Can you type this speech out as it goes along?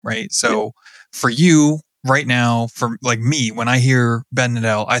right? So for you right now, for like me, when I hear Ben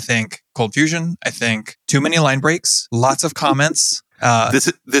Nadel, I think Cold Fusion. I think too many line breaks, lots of comments.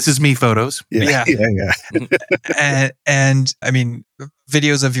 This is me photos. Yeah. and I mean,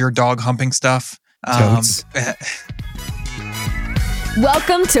 videos of your dog humping stuff.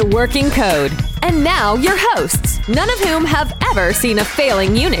 Welcome to Working Code. And now your hosts, none of whom have ever seen a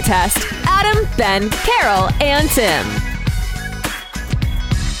failing unit test, Adam, Ben, Carol, and Tim.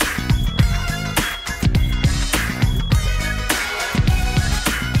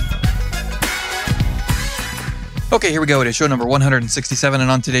 Okay, here we go. It is show number 167,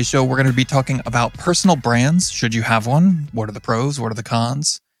 and on today's show, we're going to be talking about personal brands. Should you have one? What are the pros? What are the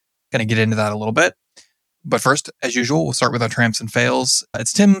cons? Going to get into that a little bit. But first, as usual, we'll start with our tramps and fails.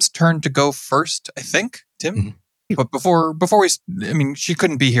 It's Tim's turn to go first, I think. Tim? Mm-hmm. But before she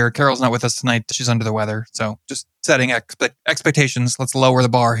couldn't be here. Carol's not with us tonight. She's under the weather. So just setting expectations. Let's lower the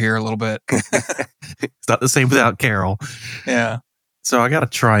bar here a little bit. It's not the same without Carol. Yeah. So I got a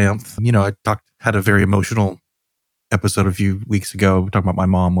triumph. I had a very emotional episode a few weeks ago talking about my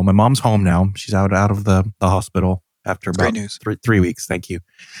mom. Well, my mom's home now. She's out of the hospital after about 3 weeks. Thank you.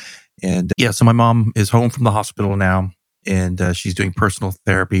 And so my mom is home from the hospital now, and she's doing personal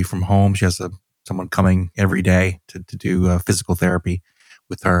therapy from home. She has someone coming every day to do physical therapy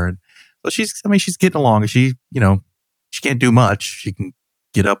with her. And so she's getting along. She can't do much. She can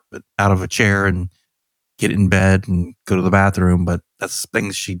get up out of a chair and get in bed and go to the bathroom, but that's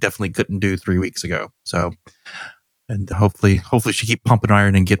things she definitely couldn't do 3 weeks ago. So, and hopefully she keep pumping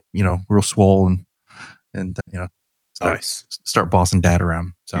iron and get, real swole and start bossing Dad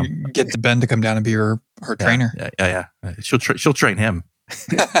around. So get Ben to come down and be her trainer. Yeah. She'll train him.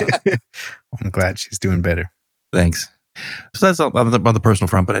 I'm glad she's doing better. Thanks. So that's on the personal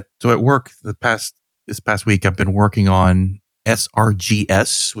front. But at work, this past week, I've been working on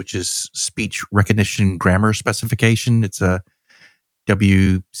SRGS, which is Speech Recognition Grammar Specification. It's a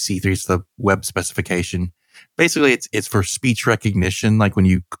WC3. It's the web specification. Basically, it's for speech recognition, like when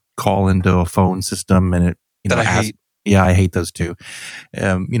you call into a phone system and it I hate. Yeah, I hate those too.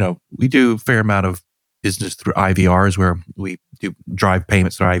 We do a fair amount of business through IVRs where we do drive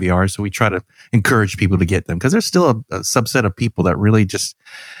payments through IVRs. So we try to encourage people to get them because there's still a subset of people that really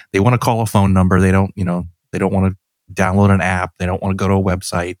they want to call a phone number. They don't want to download an app. They don't want to go to a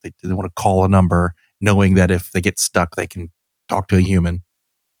website. They want to call a number knowing that if they get stuck, they can talk to a human.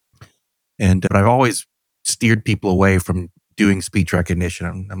 But I've always steered people away from doing speech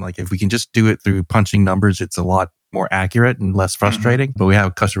recognition. I'm like, if we can just do it through punching numbers, it's a lot more accurate and less frustrating. Mm-hmm. But we have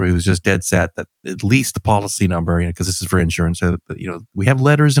a customer who's just dead set that at least the policy number, because this is for insurance, so we have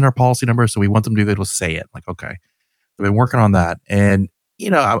letters in our policy number, so we want them to be able to say it. Like, okay, I've been working on that, and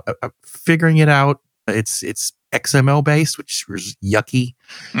I'm figuring it out. It's XML based, which is yucky.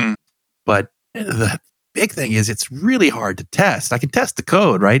 Mm. But the big thing is it's really hard to test. I can test the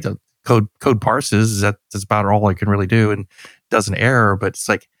code, right? The code parses. That's about all I can really do, and does an error. But it's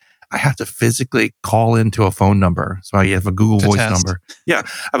like I have to physically call into a phone number. So I have a Google Voice number. Yeah,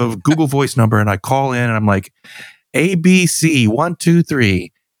 I have a Google Voice number, and I call in, and I'm like, ABC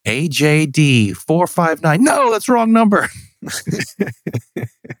 123 AJD 459. No, that's the wrong number.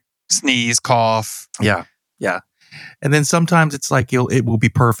 Sneeze, cough. Yeah. And then sometimes it's like it will be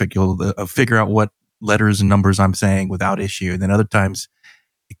perfect. You'll figure out what letters and numbers I'm saying without issue. And then other times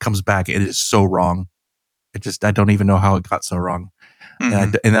it comes back. It is so wrong. I don't even know how it got so wrong.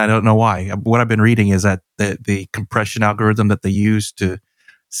 Mm-hmm. And I don't know why. What I've been reading is that the compression algorithm that they use to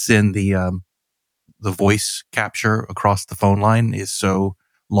send the voice capture across the phone line is so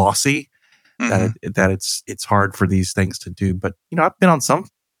lossy that it's hard for these things to do. But I've been on some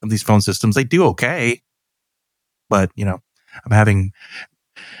of these phone systems. They do okay, but I'm having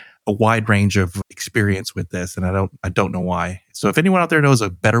a wide range of experience with this, and I don't know why. So if anyone out there knows a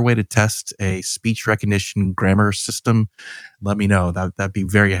better way to test a speech recognition grammar system, let me know. That'd be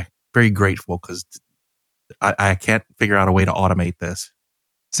very, very grateful, because I can't figure out a way to automate this.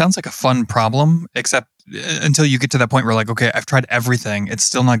 Sounds like a fun problem, except until you get to that point where, like, okay, I've tried everything, it's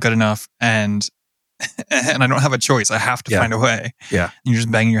still not good enough, and I don't have a choice. I have to find a way. Yeah, and you're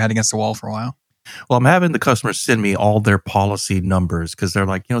just banging your head against the wall for a while. Well, I'm having the customers send me all their policy numbers, because they're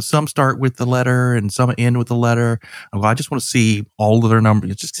like, some start with the letter and some end with the letter. I just want to see all of their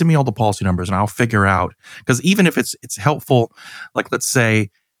numbers. Just send me all the policy numbers and I'll figure out. Because even if it's helpful, like let's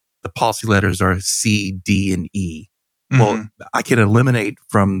say the policy letters are C, D, and E. Mm-hmm. Well, I can eliminate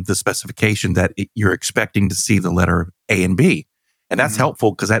from the specification that you're expecting to see the letter A and B. And that's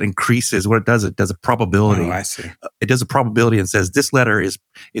helpful, because that increases what it does. It does a probability. Oh, I see. It does a probability and says this letter is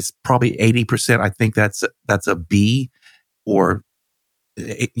probably 80%. I think that's a B, or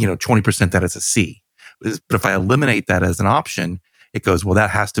 20% that as a C. But if I eliminate that as an option, it goes, well, that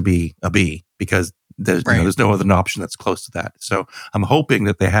has to be a B because there's no other option that's close to that. So I'm hoping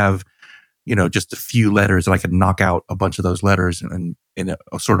that they have, just a few letters and I can knock out a bunch of those letters and in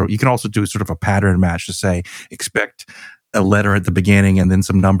a sort of, you can also do sort of a pattern match to say, expect a letter at the beginning and then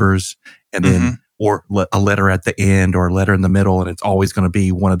some numbers and then, or a letter at the end or a letter in the middle. And it's always going to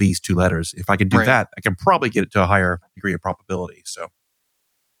be one of these two letters. If I can do that, I can probably get it to a higher degree of probability. So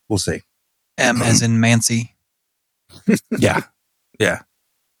we'll see. M as in Mancy. Yeah.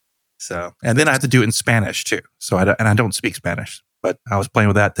 So, and then I have to do it in Spanish too. So I don't speak Spanish, but I was playing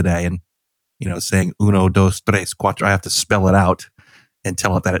with that today and, saying uno, dos, tres, cuatro, I have to spell it out and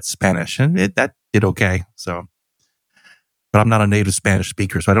tell it that it's Spanish and that did okay. So, but I'm not a native Spanish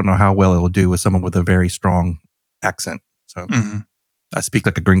speaker, so I don't know how well it will do with someone with a very strong accent. So I speak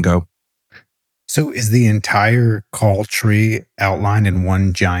like a gringo. So is the entire call tree outlined in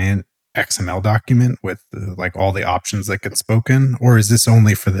one giant XML document with like all the options that get spoken, or is this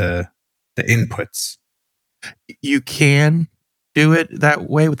only for the inputs? You can do it that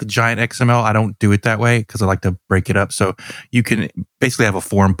way with the giant XML. I don't do it that way because I like to break it up. So you can basically have a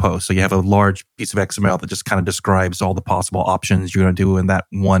form post. So you have a large piece of XML that just kind of describes all the possible options you're going to do in that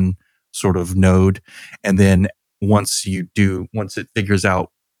one sort of node. And then once it figures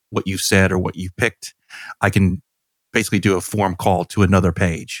out what you said or what you picked, I can basically do a form call to another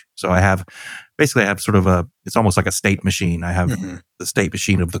page. So I have sort of it's almost like a state machine. I have the state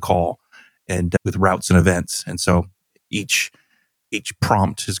machine of the call and with routes and events. And so each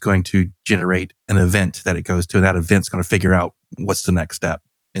prompt is going to generate an event that it goes to, and that event's going to figure out what's the next step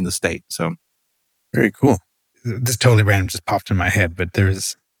in the state. So very cool. This totally random just popped in my head, but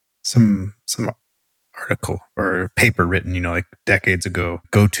there's some article or paper written, like decades ago,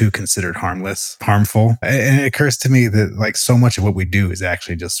 GoTo considered harmful. And it occurs to me that like so much of what we do is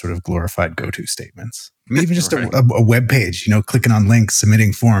actually just sort of glorified GoTo statements. I mean, even just a web page, clicking on links,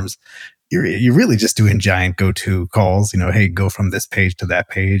 submitting forms. You're really just doing giant GoTo calls, hey, go from this page to that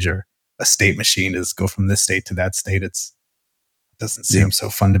page, or a state machine is go from this state to that state. It doesn't seem so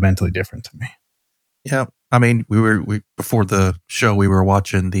fundamentally different to me. Yeah. I mean, we before the show, we were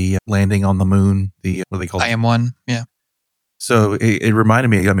watching the landing on the moon, what do they call it? IM-1. Yeah. So it reminded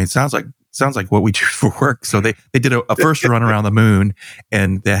me, I mean, it sounds like what we do for work. So they did a first run around the moon,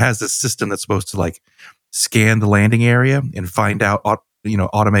 and it has this system that's supposed to like scan the landing area and find out,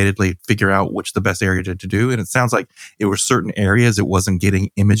 automatically figure out which the best area to do. And it sounds like it were certain areas it wasn't getting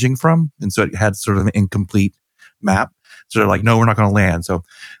imaging from. And so it had sort of an incomplete map. So they're like, no, we're not going to land. So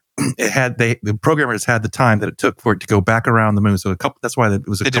the programmers had the time that it took for it to go back around the moon. So that's why it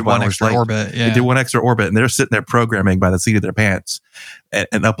was a couple hours late. Orbit. Yeah. They did one extra orbit, and they're sitting there programming by the seat of their pants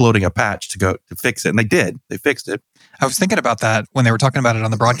and uploading a patch to fix it. And they did. They fixed it. I was thinking about that when they were talking about it on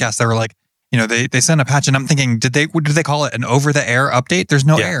the broadcast. They were like, they sent a patch, and I'm thinking, did they call it an over-the-air update? There's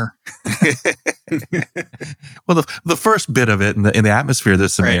no air. Well, the first bit of it in the atmosphere,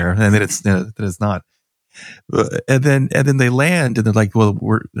 there's some air, and then it's not. And then they land, and they're like, well,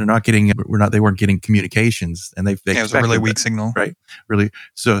 they weren't getting communications, and it was a really weak signal, right? Really.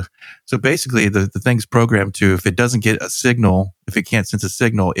 So basically, the thing's programmed to, if it doesn't get a signal, if it can't sense a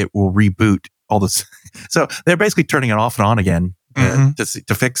signal, it will reboot all this. So they're basically turning it off and on again.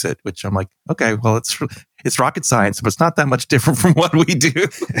 To fix it, which I'm like, okay, well, it's rocket science, but it's not that much different from what we do.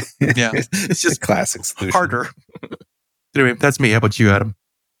 Yeah, it's just a classic solution. Harder. Anyway, that's me. How about you, Adam?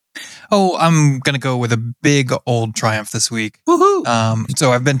 Oh, I'm gonna go with a big old triumph this week. Woohoo!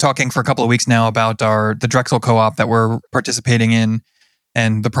 So I've been talking for a couple of weeks now about the Drexel co-op that we're participating in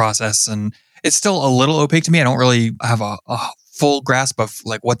and the process, and it's still a little opaque to me. I don't really have a full grasp of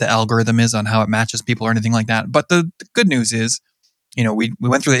like what the algorithm is on how it matches people or anything like that. But the good news is, we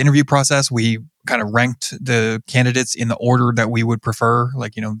went through the interview process. We kind of ranked the candidates in the order that we would prefer.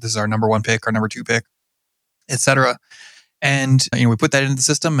 Like, this is our number 1 pick, our number 2 pick, etc. And, we put that into the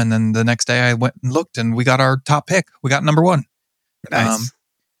system. And then the next day I went and looked, and we got our top pick. We got number 1. Nice.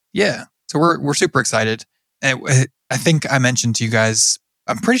 Yeah. So we're super excited. And I think I mentioned to you guys,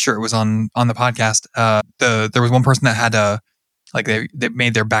 I'm pretty sure it was on the podcast. There was one person that had they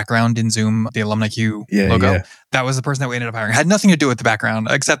made their background in Zoom, the Alumni Q logo. Yeah. That was the person that we ended up hiring. It had nothing to do with the background,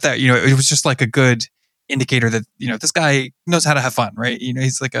 except that, it was just like a good indicator that, this guy knows how to have fun, right?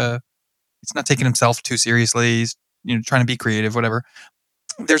 He's like he's not taking himself too seriously. He's, trying to be creative, whatever.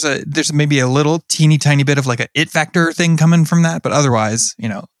 There's maybe a little teeny tiny bit of like a it factor thing coming from that. But otherwise,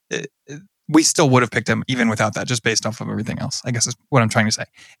 we still would have picked him even without that, just based off of everything else, I guess is what I'm trying to say.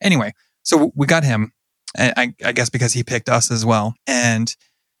 Anyway, so we got him. And I guess because he picked us as well. And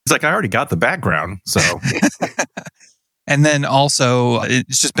it's like, I already got the background. So And then also,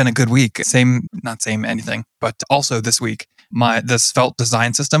 it's just been a good week. Not same anything, but also this week, the Svelte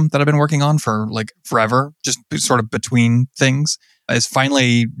design system that I've been working on for like forever, just sort of between things, is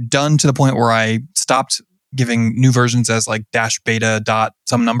finally done to the point where I stopped giving new versions as like -beta dot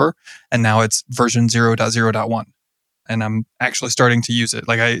some number. And now it's version 0.0.1. And I'm actually starting to use it.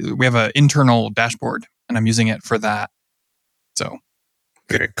 Like we have an internal dashboard and I'm using it for that. So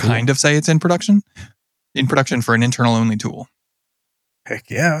Very cool. kind of say it's in production for an internal only tool. Heck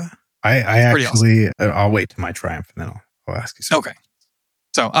yeah. I actually, I'll wait till my Triumph and then I'll ask you something. Okay.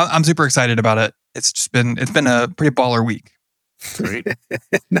 So I'm super excited about it. It's been a pretty baller week. Great.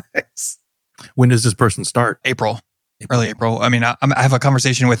 Nice. When does this person start? Early April. I mean, I have a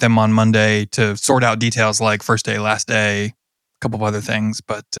conversation with them on Monday to sort out details like first day, last day, a couple of other things.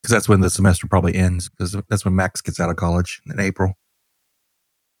 But Because that's when the semester probably ends, because that's when Max gets out of college in April.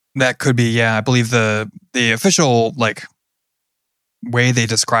 that could be, yeah. I believe the official like way they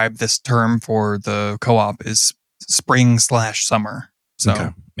describe this term for the co-op is spring/summer. So Okay.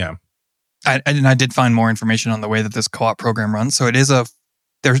 Yeah. I did find more information on the way that this co-op program runs. So it is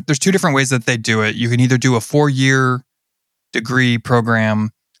there's two different ways that they do it. You can either do a 4-year degree program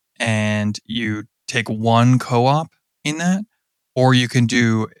and you take one co-op in that, or you can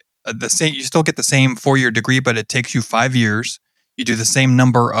do the same. You still get the same 4-year degree, but it takes you 5 years. You do the same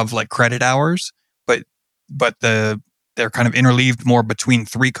number of like credit hours, but they're kind of interleaved more between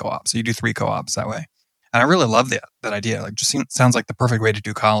 3 co-ops. So you do 3 co-ops that way. And I really love that idea. Like, just sounds like the perfect way to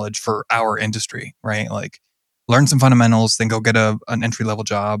do college for our industry, right? Like, learn some fundamentals, then go get an entry level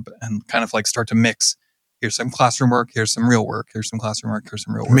job, and kind of like start to mix. Here's some classroom work. Here's some real work. Here's some classroom work. Here's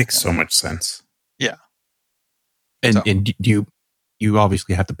some real work. Makes so much sense. Yeah. And do you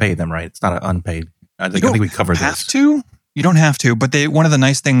obviously have to pay them, right? It's not an unpaid. I think we covered this. You don't have to, but one of the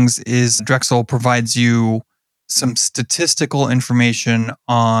nice things is Drexel provides you some statistical information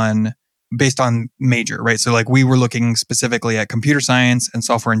based on major, right? So like we were looking specifically at computer science and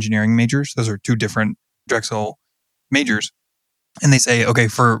software engineering majors. Those are 2 different Drexel majors. And they say, okay,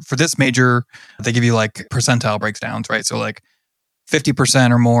 for this major, they give you like percentile breakdowns, right? So like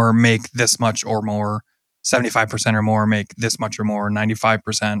 50% or more make this much or more, 75% or more make this much or more,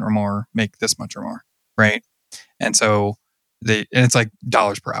 95% or more make this much or more, right? And so and it's like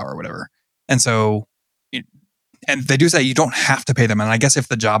dollars per hour or whatever. And so, and they do say you don't have to pay them. And I guess if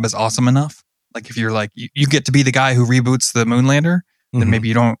the job is awesome enough, like if you're like, you get to be the guy who reboots the moon lander, then maybe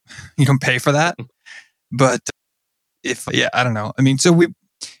you don't pay for that. But I don't know. I mean, so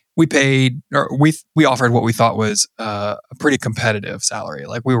we paid, or we offered what we thought was a pretty competitive salary.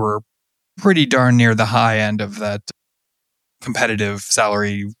 Like we were pretty darn near the high end of that competitive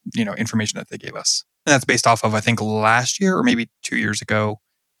salary, information that they gave us. And that's based off of, I think, last year or maybe 2 years ago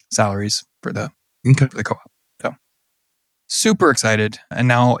salaries for the co-op. So super excited. And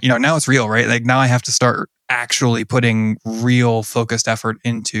now it's real, right? Like now I have to start actually putting real focused effort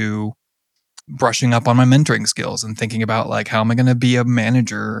into brushing up on my mentoring skills and thinking about like, how am I going to be a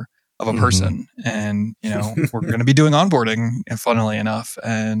manager of a person? And, we're going to be doing onboarding, and funnily enough,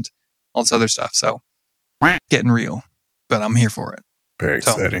 and all this other stuff. So getting real, but I'm here for it. Very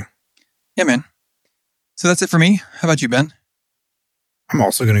exciting. Yeah, man. So that's it for me. How about you, Ben? I'm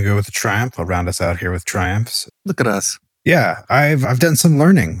also going to go with the Triumph. I'll round us out here with Triumphs. Look at us. Yeah, I've done some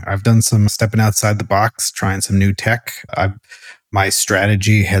learning. I've done some stepping outside the box, trying some new tech. My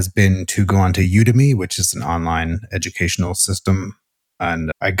strategy has been to go onto Udemy, which is an online educational system.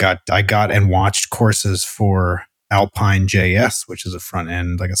 And I got and watched courses for Alpine.js, which is a front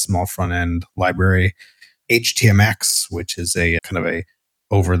end, like a small front end library. HTMX, which is a kind of a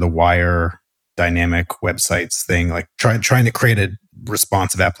over the wire dynamic websites thing, like trying to create a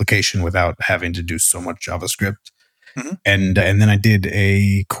responsive application without having to do so much JavaScript. And then I did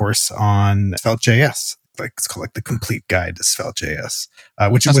a course on Svelte.js. Like it's called like the complete guide to Svelte.js,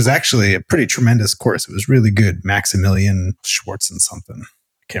 which was actually a pretty tremendous course. It was really good. Maximilian Schwartz and something.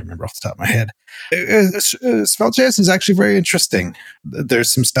 I can't remember off the top of my head. Svelte.js is actually very interesting.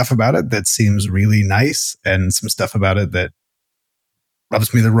 There's some stuff about it that seems really nice, and some stuff about it that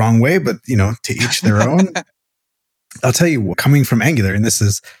rubs me the wrong way, but to each their own. I'll tell you, coming from Angular, and this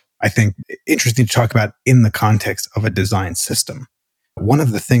is, I think, interesting to talk about in the context of a design system. One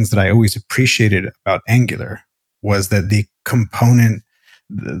of the things that I always appreciated about Angular was that the component,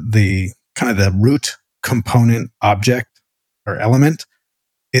 the kind of the root component object or element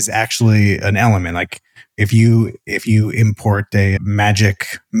is actually an element. Like if you import a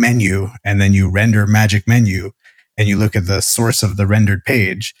magic menu and then you render magic menu and you look at the source of the rendered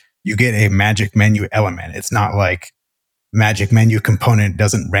page, you get a magic menu element. It's not like magic menu component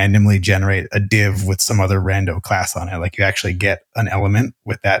doesn't randomly generate a div with some other rando class on it. Like you actually get an element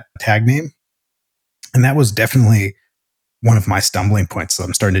with that tag name. And that was definitely one of my stumbling points. So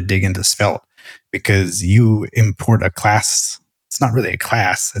I'm starting to dig into Svelte because you import a class. It's not really a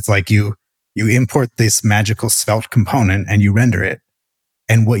class. It's like you import this magical Svelte component and you render it.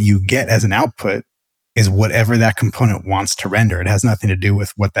 And what you get as an output is whatever that component wants to render. It has nothing to do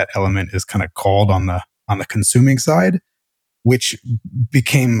with what that element is kind of called on the consuming side, which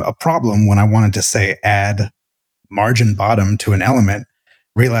became a problem when I wanted to say add margin bottom to an element,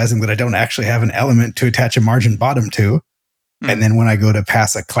 realizing that I don't actually have an element to attach a margin bottom to. And then when I go to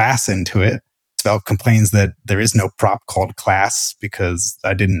pass a class into it, Svelte complains that there is no prop called class because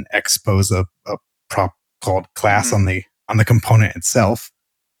I didn't expose a prop called class on the component itself.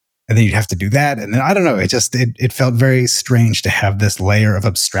 And then you'd have to do that. And then I don't know, it felt very strange to have this layer of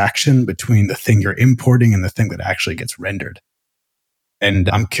abstraction between the thing you're importing and the thing that actually gets rendered. And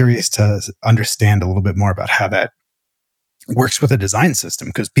I'm curious to understand a little bit more about how that works with a design system,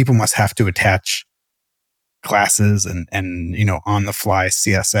 because people must have to attach classes and on the fly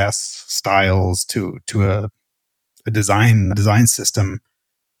CSS styles to a design system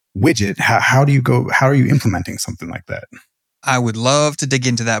widget. How are you implementing something like that? I would love to dig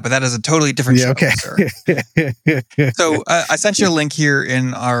into that, but that is a totally different show. Okay. Sir. So I sent you a link here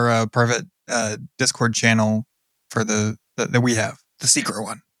in our private Discord channel for that we have, the secret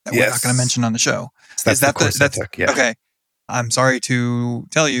one that we're not going to mention on the show. So that's okay? I'm sorry to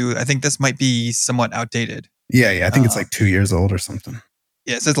tell you, I think this might be somewhat outdated. Yeah. I think it's like 2 years old or something.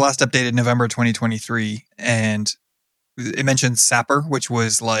 Yeah, it says last updated November 2023, and it mentions Sapper, which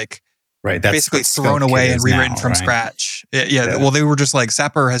was like that's basically thrown away and rewritten from scratch. Yeah. Well, they were just like,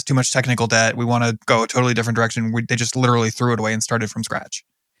 Sapper has too much technical debt. We want to go a totally different direction. They just literally threw it away and started from scratch.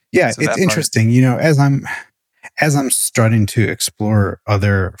 Yeah, so it's interesting. As I'm starting to explore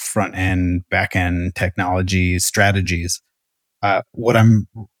other front end, back end technologies, strategies, what I'm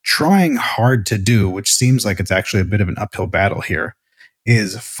trying hard to do, which seems like it's actually a bit of an uphill battle here,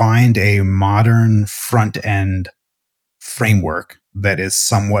 is find a modern front end framework that is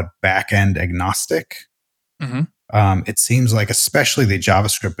somewhat back-end agnostic. It seems like especially the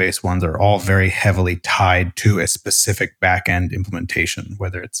JavaScript-based ones are all very heavily tied to a specific back-end implementation,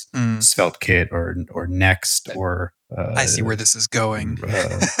 whether it's SvelteKit or Next or... I see where this is going.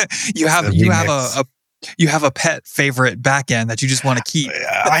 You have a pet favorite back-end that you just want to keep.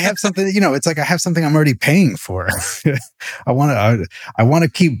 I have something, it's like I have something I'm already paying for. I want to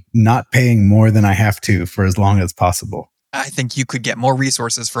keep not paying more than I have to for as long as possible. I think you could get more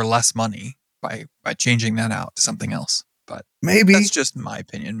resources for less money by changing that out to something else. But maybe that's just my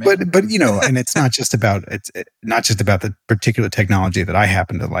opinion. Maybe. But and it's not just about the particular technology that I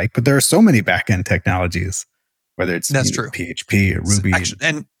happen to like, but there are so many back-end technologies, whether it's true. PHP or Ruby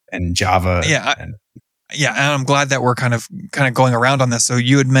and Java. Yeah. And I'm glad that we're kind of going around on this. So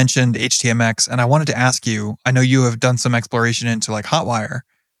you had mentioned HTMX, and I wanted to ask you, I know you have done some exploration into like Hotwire.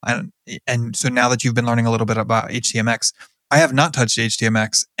 And so now that you've been learning a little bit about HTMX, I have not touched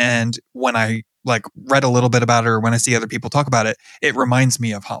HTMX. And when I read a little bit about it, or when I see other people talk about it, it reminds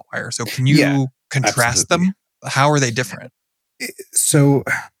me of Hotwire. So can you contrast them? How are they different? So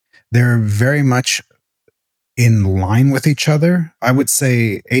they're very much in line with each other. I would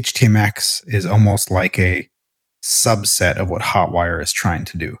say HTMX is almost like a subset of what Hotwire is trying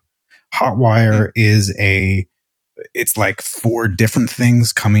to do. Hotwire is it's like 4 different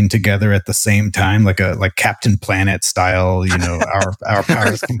things coming together at the same time, like Captain Planet style, our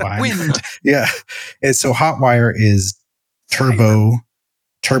powers combined. Wind. Yeah. And so Hotwire is Turbo.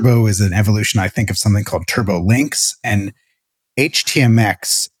 Turbo is an evolution, I think, of something called Turbo Links, and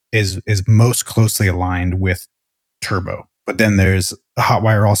HTMX is most closely aligned with Turbo. But then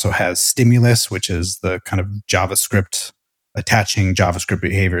Hotwire also has Stimulus, which is the kind of JavaScript, attaching JavaScript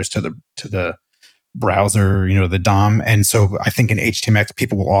behaviors to the browser, the DOM. And so I think in HTMX,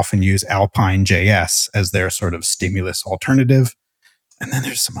 people will often use Alpine JS as their sort of Stimulus alternative. And then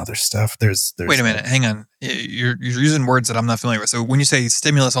there's some other stuff. There's wait a minute, hang on. You're using words that I'm not familiar with. So when you say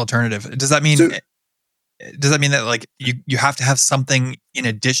Stimulus alternative, does that mean that like you have to have something in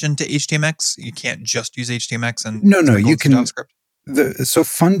addition to HTMX? You can't just use HTMX and no, you can JavaScript? So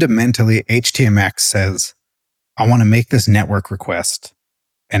fundamentally, HTMX says, I want to make this network request,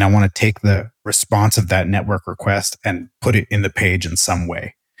 and I want to take the response of that network request and put it in the page in some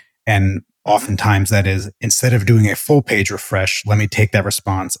way. And oftentimes that is, instead of doing a full page refresh, let me take that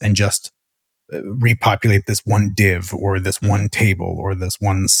response and just repopulate this one div or this one table or this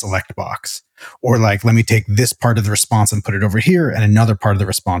one select box. Or let me take this part of the response and put it over here and another part of the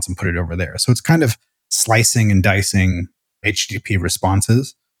response and put it over there. So it's kind of slicing and dicing HTTP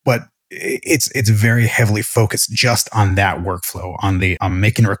responses, but it's very heavily focused just on that workflow, on the I'm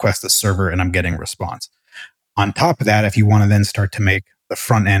making a request to server and I'm getting a response. On top of that, if you want to then start to make the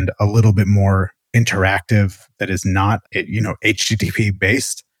front end a little bit more interactive, that is not, HTTP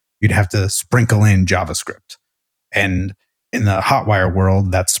based, you'd have to sprinkle in JavaScript. And in the Hotwire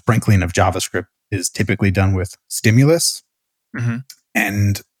world, that sprinkling of JavaScript is typically done with Stimulus. Mm-hmm.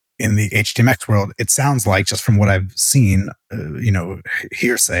 And in the HTMX world, it sounds like, just from what I've seen,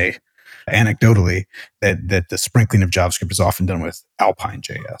 hearsay, anecdotally, that the sprinkling of JavaScript is often done with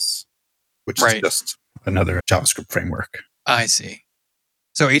Alpine.js, which is just another JavaScript framework. I see.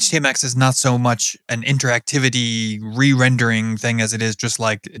 So HTMX is not so much an interactivity re-rendering thing as it is just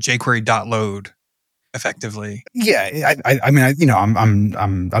like jQuery.load, effectively. Yeah, I mean, I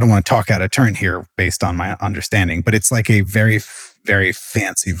don't want to talk out of turn here based on my understanding, but it's like a very, very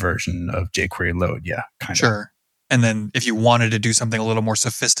fancy version of jQuery load. Yeah, kind of. Sure. And then if you wanted to do something a little more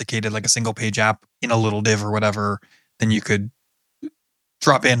sophisticated, like a single page app in a little div or whatever, then you could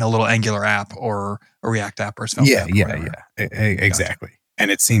drop in a little Angular app or a React app or Svelte app. Exactly. Gotcha. And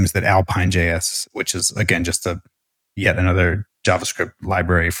it seems that Alpine.js, which is again just yet another JavaScript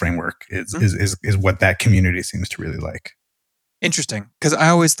library framework, is what that community seems to really like. Interesting, because I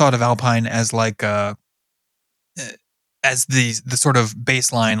always thought of Alpine as like as the sort of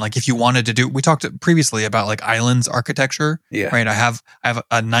baseline. Like if you wanted to do, we talked previously about like islands architecture. Yeah. Right. I have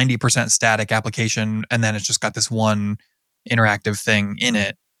a 90% static application, and then it's just got this one interactive thing in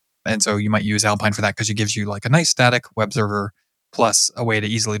it, and so you might use Alpine for that because it gives you like a nice static web server plus a way to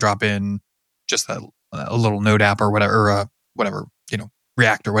easily drop in just a little Node app or whatever,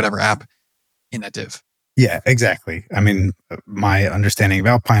 React or whatever app in that div. Yeah, exactly. I mean, my understanding of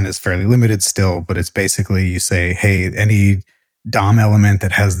Alpine is fairly limited still, but it's basically you say, hey, any DOM element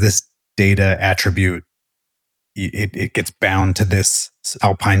that has this data attribute, it gets bound to this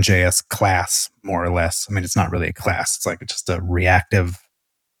Alpine.js class, more or less. I mean, it's not really a class. It's like just a reactive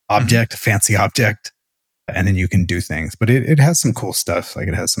object, fancy object. And then you can do things. But it has some cool stuff. Like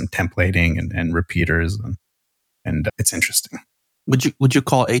it has some templating and repeaters, and it's interesting. Would you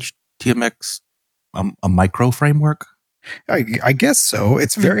call HTMX a micro framework? I guess so.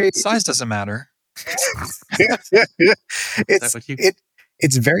 It's very size doesn't matter.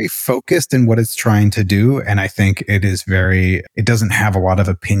 It's very focused in what it's trying to do, and I think it doesn't have a lot of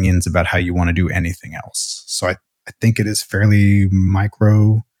opinions about how you want to do anything else. So I think it is fairly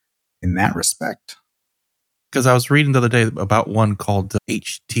micro in that respect. Because I was reading the other day about one called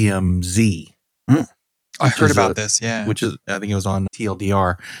HTMZ. I heard about this, yeah. Which is, I think it was on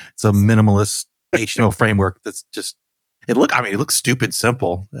TLDR. It's a minimalist HTML framework that's just, it looks stupid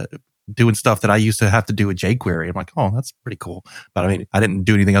simple, doing stuff that I used to have to do with jQuery. I'm like, oh, that's pretty cool. But I mean, I didn't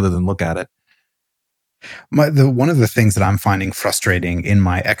do anything other than look at it. One of the things that I'm finding frustrating in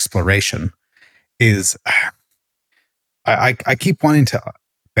my exploration is I keep wanting to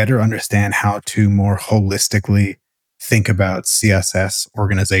better understand how to more holistically think about CSS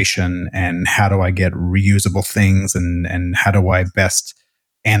organization and how do I get reusable things and how do I best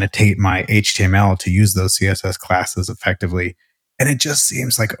annotate my HTML to use those CSS classes effectively. And it just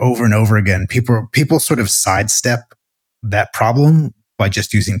seems like over and over again, people sort of sidestep that problem by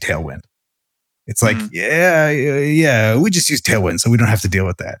just using Tailwind. It's like, yeah, we just use Tailwind, so we don't have to deal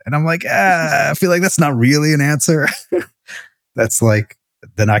with that. And I'm like, I feel like that's not really an answer. That's like,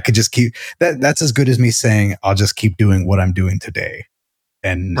 then I could just keep that's as good as me saying I'll just keep doing what I'm doing today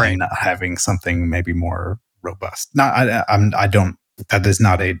and not having something maybe more robust. That is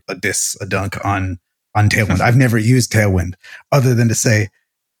not a dunk on Tailwind. I've never used Tailwind other than to say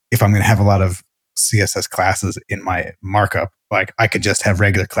if I'm going to have a lot of CSS classes in my markup, like I could just have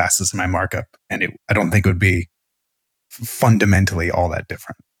regular classes in my markup, and I don't think it would be fundamentally all that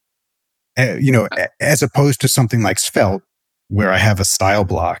different. As opposed to something like Svelte, where I have a style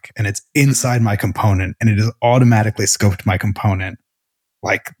block and it's inside my component and it is automatically scoped my component.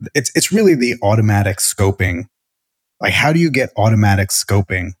 Like it's really the automatic scoping. Like how do you get automatic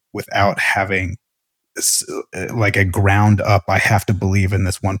scoping without having this, like a ground up, I have to believe in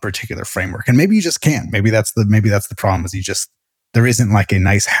this one particular framework? And maybe you just can't. Maybe that's the problem is there isn't like a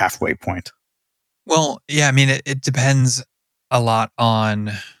nice halfway point. Well, yeah, I mean, it depends a lot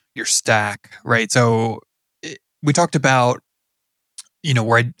on your stack, right? So we talked about,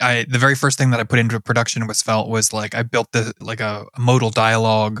 where I the very first thing that I put into production with Svelte was like I built a modal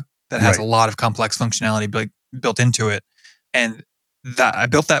dialogue that has a lot of complex functionality built into it, and that I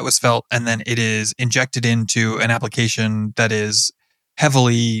built that with Svelte, and then it is injected into an application that is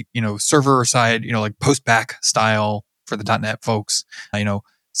heavily server side, like post back style for the .NET folks,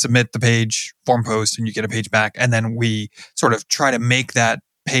 submit the page, form post, and you get a page back. And then we sort of try to make that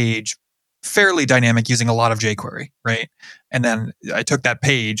page fairly dynamic using a lot of jQuery, right? And then I took that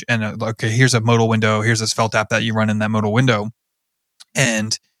page and okay, here's a modal window. Here's a Svelte app that you run in that modal window.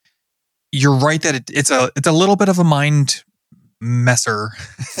 And you're right that it's a little bit of a mind messer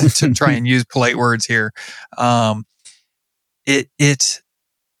to try and use polite words here. You kind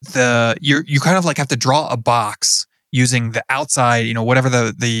of like have to draw a box using the outside, whatever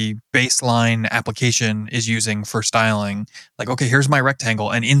the baseline application is using for styling. Like, okay, here's my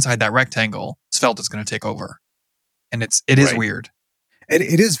rectangle, and inside that rectangle, Svelte is going to take over, and it is weird.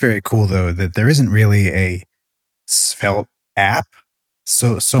 It is very cool though that there isn't really a Svelte app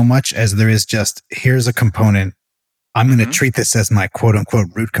so much as there is just, here's a component. I'm going to treat this as my quote unquote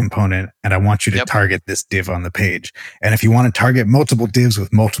root component, and I want you to target this div on the page. And if you want to target multiple divs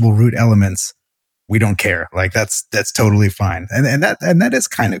with multiple root elements, we don't care. Like that's totally fine. And that is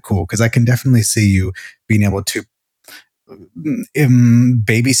kind of cool, because I can definitely see you being able to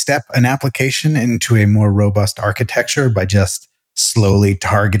baby step an application into a more robust architecture by just slowly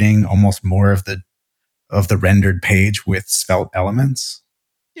targeting almost more of the rendered page with Svelte elements.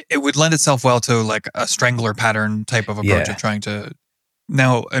 It would lend itself well to like a strangler pattern type of approach of trying to.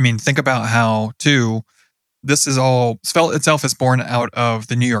 Now, I mean, think about how too. This is all Svelte itself is born out of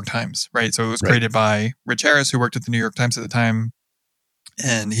the New York Times, right? So it was created by Rich Harris, who worked at the New York Times at the time,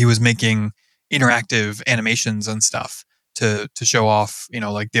 and he was making interactive animations and stuff to show off,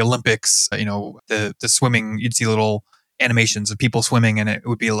 like the Olympics, the swimming. You'd see little animations of people swimming, and it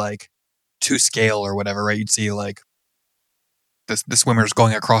would be like to scale or whatever, right? You'd see like the swimmers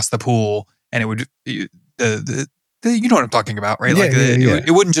going across the pool, and it would you know what I'm talking about, right?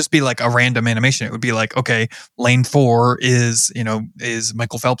 It wouldn't just be like a random animation. It would be like, okay, lane 4 is is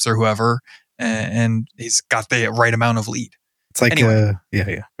Michael Phelps or whoever, and he's got the right amount of lead. It's like Go ahead.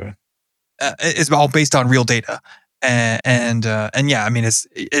 It's all based on real data, and yeah, I mean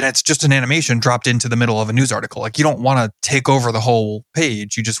it's just an animation dropped into the middle of a news article. Like, you don't want to take over the whole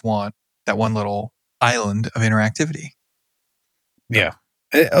page. You just want that one little island of interactivity. Yeah.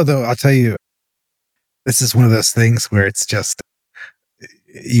 Although I'll tell you, this is one of those things where it's just,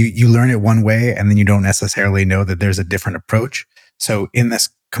 you learn it one way and then you don't necessarily know that there's a different approach. So in this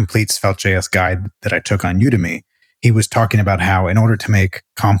complete Svelte.js guide that I took on Udemy, he was talking about how in order to make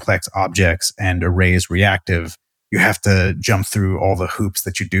complex objects and arrays reactive, you have to jump through all the hoops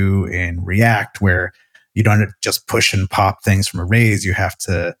that you do in React, where you don't just push and pop things from arrays. You have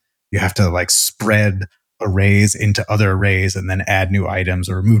to like spread arrays into other arrays and then add new items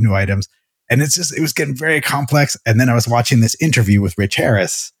or remove new items. And it was getting very complex. And then I was watching this interview with Rich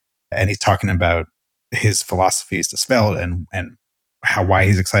Harris, and he's talking about his philosophies to Svelte and why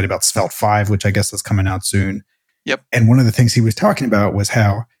he's excited about Svelte 5, which I guess is coming out soon. Yep. And one of the things he was talking about was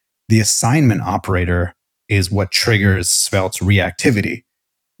how the assignment operator is what triggers Svelte's reactivity.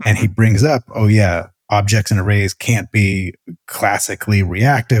 And he brings up, objects and arrays can't be classically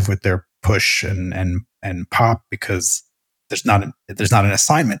reactive with their push and pop because there's not an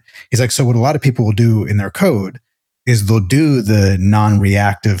assignment. He's like, so what a lot of people will do in their code is they'll do the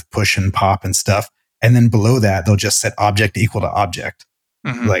non-reactive push and pop and stuff, and then below that they'll just set object equal to object,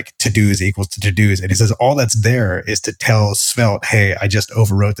 like to-dos equals to to-dos. And he says all that's there is to tell Svelte, hey, I just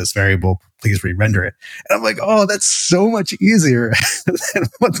overwrote this variable, please re-render it. And I'm like, oh, that's so much easier than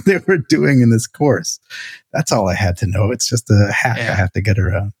what they were doing in this course. That's all I had to know. It's just a hack I have to get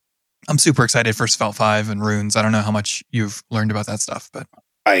around. I'm super excited for Svelte 5 and runes. I don't know how much you've learned about that stuff, but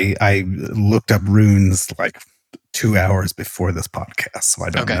I looked up runes like 2 hours before this podcast, so I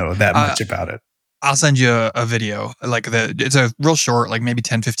don't know that much about it. I'll send you a video. It's a real short, like maybe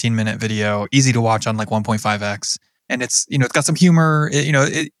 10, 15 minute video, easy to watch on like 1.5x. And it's, it's got some humor,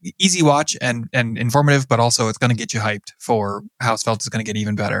 easy watch and informative, but also it's going to get you hyped for how Svelte is going to get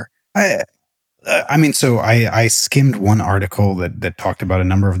even better. I skimmed one article that talked about a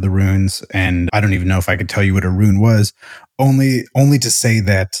number of the runes, and I don't even know if I could tell you what a rune was, only to say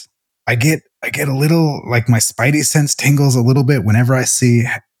that I get a little, like, my spidey sense tingles a little bit whenever I see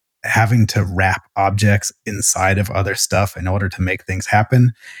having to wrap objects inside of other stuff in order to make things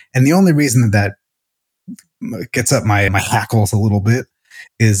happen. And the only reason that gets up my hackles a little bit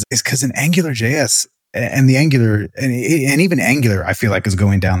is because in AngularJS, and the Angular and even Angular, I feel like, is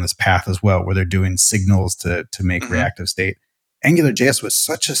going down this path as well, where they're doing signals to make reactive state. AngularJS was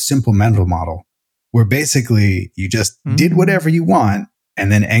such a simple mental model where basically you just did whatever you want,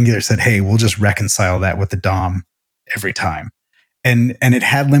 and then Angular said, hey, we'll just reconcile that with the DOM every time. And it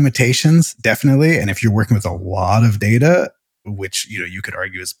had limitations, definitely. And if you're working with a lot of data, which you could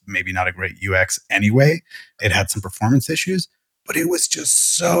argue is maybe not a great UX anyway, it had some performance issues. but it was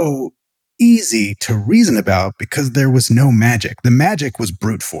just so easy to reason about because there was no magic. The magic was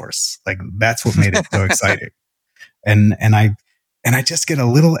brute force. Like that's what made it so exciting. And I just get a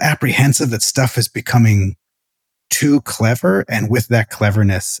little apprehensive that stuff is becoming too clever. And with that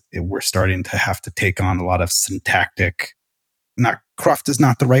cleverness, we're starting to have to take on a lot of syntactic, not cruft is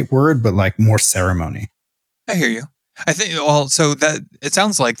not the right word, but like more ceremony. I hear you. I think, well, so that it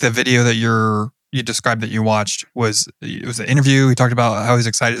sounds like the video that you described that you watched was an interview. He talked about how he's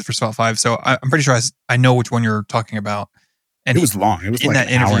excited for Svelte 5. So I'm pretty sure I know which one you're talking about. And it was long. It was like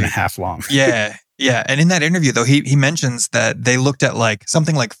an hour and a half long. Yeah. Yeah. And in that interview, though, he mentions that they looked at like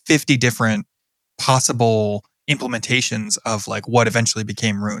something like 50 different possible implementations of like what eventually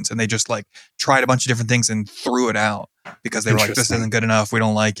became runes. And they just like tried a bunch of different things and threw it out because they were like, this isn't good enough. We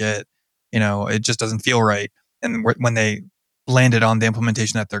don't like it. It just doesn't feel right. And when they landed on the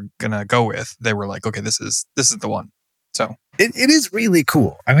implementation that they're going to go with, they were like, okay, this is the one. So it is really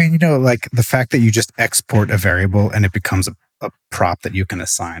cool. I mean, like the fact that you just export a variable and it becomes a prop that you can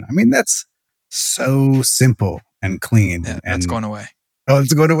assign. I mean, that's so simple and clean. Yeah, and that's going away. Oh,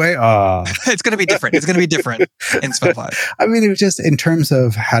 it's going away? It's going to be different. It's going to be different in Svelte 5. I mean, it was just in terms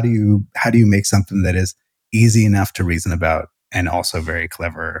of how do you make something that is easy enough to reason about and also very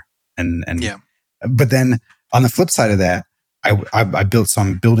clever and yeah. But then on the flip side of that, I'm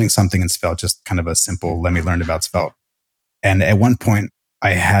building something in Svelte, just kind of a simple, let me learn about Svelte. And at one point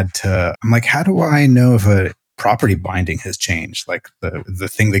I'm like, how do I know if a property binding has changed? Like the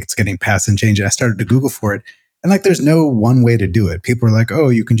thing that's getting passed and changed. I started to Google for it. And like, there's no one way to do it. People are like, oh,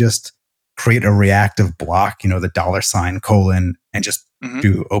 you can just create a reactive block, the $, and just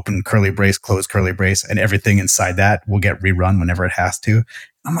do open curly brace, close curly brace, and everything inside that will get rerun whenever it has to.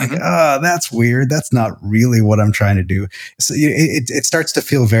 I'm like, that's weird. That's not really what I'm trying to do. So it starts to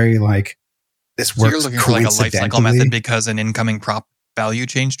feel very like this works. So you're looking for like a life cycle method because an incoming prop value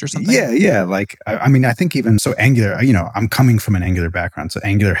changed or something? Yeah. Like, I mean, I think even so Angular, I'm coming from an Angular background. So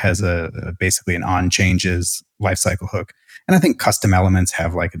Angular has basically an on changes lifecycle hook. And I think custom elements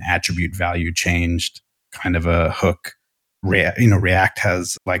have like an attribute value changed kind of a hook. React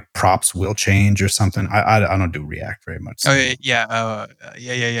has like props will change or something. I don't do React very much. So. Oh yeah. I know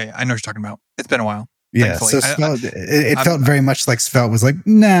what you're talking about. It's been a while. Yeah. Thankfully. So Svelte, it felt very much like Svelte was like,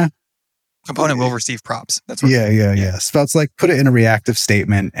 nah. Component will receive props. That's what. Yeah. Svelte's like, put it in a reactive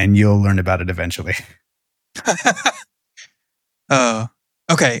statement and you'll learn about it eventually.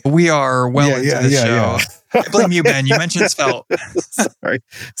 Okay. We are into the show. I blame you, Ben. You mentioned Svelte.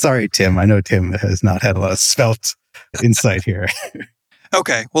 Sorry, Tim. I know Tim has not had a lot of Svelte insight here.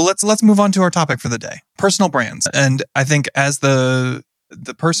 Okay. Well, let's move on to our topic for the day. Personal brands. And I think as the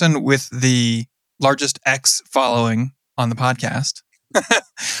person with the largest X following on the podcast,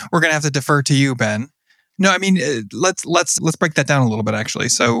 we're going to have to defer to you, Ben. No, I mean, let's break that down a little bit, actually.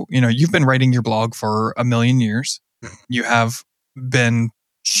 So, you've been writing your blog for 1 million years. You have been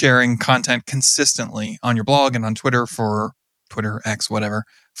sharing content consistently on your blog and on Twitter X, whatever,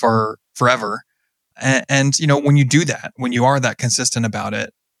 for forever. And when you do that, when you are that consistent about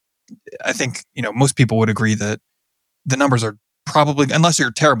it, I think, most people would agree that the numbers are probably, unless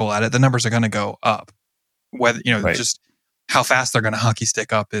you're terrible at it, the numbers are going to go up. Whether, right. Just how fast they're going to hockey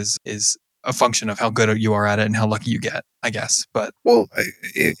stick up is a function of how good you are at it and how lucky you get, I guess. But well,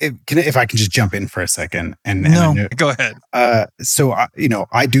 if I can just jump in for a second, go ahead. So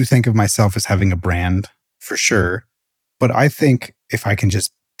I do think of myself as having a brand for sure, but I think if I can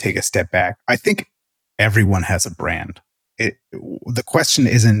just take a step back, I think everyone has a brand. The question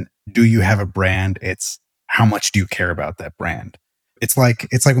isn't do you have a brand? It's how much do you care about that brand? It's like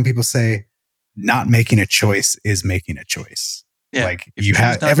when people say not making a choice is making a choice. Yeah, like you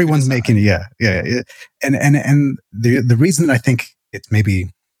have everyone's making yeah. And the reason that I think it's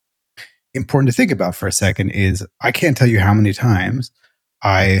maybe important to think about for a second is I can't tell you how many times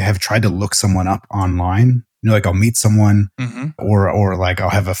I have tried to look someone up online. Like I'll meet someone or like I'll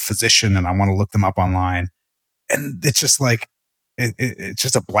have a physician and I want to look them up online. And it's just like, it's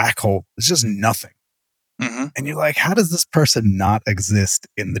just a black hole. It's just nothing. Mm-hmm. And you're like, how does this person not exist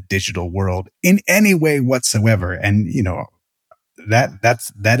in the digital world in any way whatsoever? And,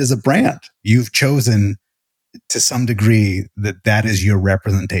 that is a brand. You've chosen to some degree that is your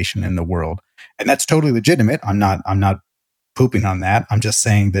representation in the world. And that's totally legitimate. I'm not pooping on that. I'm just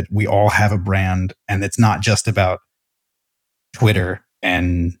saying that we all have a brand and it's not just about Twitter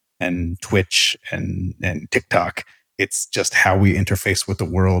and Twitch and TikTok. It's just how we interface with the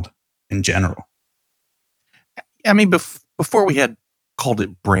world in general. I mean, before we had called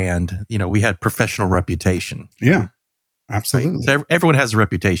it brand, we had professional reputation. Yeah, absolutely. Right? So everyone has a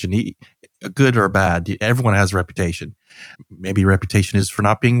reputation. a good or a bad. Everyone has a reputation. Maybe reputation is for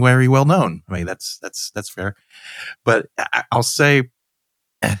not being very well known. I mean, that's fair. But I'll say,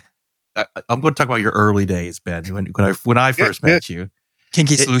 I'm going to talk about your early days, Ben. When I first met you,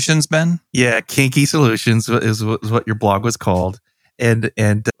 Kinky Solutions, Ben. yeah, Kinky Solutions is what your blog was called. And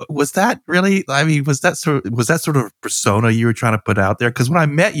was that really? I mean, was that sort of persona you were trying to put out there? Because when I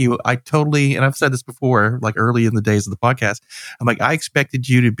met you, I totally, and I've said this before, like early in the days of the podcast, I'm like, I expected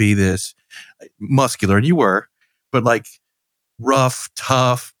you to be this muscular, and you were, but like rough,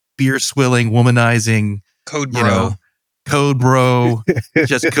 tough, beer swilling, womanizing, Code bro. Code bro,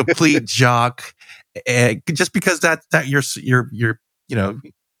 just complete jock. And just because that your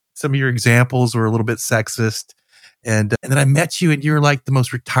some of your examples were a little bit sexist. And then I met you, and you're like the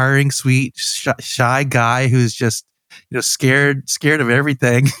most retiring, sweet, shy guy who's just, scared of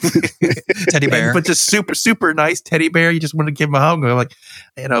everything. Teddy bear, but just super, super nice teddy bear. You just wanted to give him a hug. I'm like,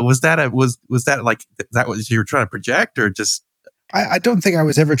 was that like that was you were trying to project, or just? I don't think I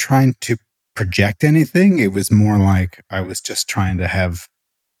was ever trying to project anything. It was more like I was just trying to have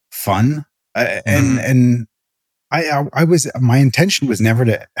fun, and I was, my intention was never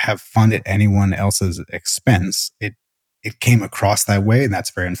to have fun at anyone else's expense. It came across that way, and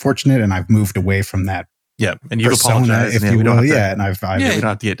that's very unfortunate. And I've moved away from that. Yeah, and you've persona, apologized, if you will. Yeah, and I've we don't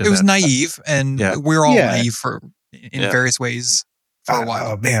have to get to it was that. naive, and we're all naive in various ways for a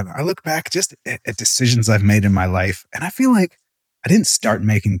while. Oh man, I look back just at decisions I've made in my life, and I feel like I didn't start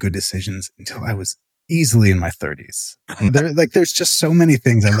making good decisions until I was easily in my 30s. There's just so many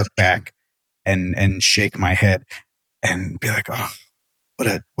things I look back and shake my head and be like, oh,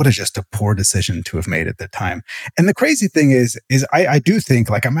 what a just a poor decision to have made at the time. And the crazy thing is I do think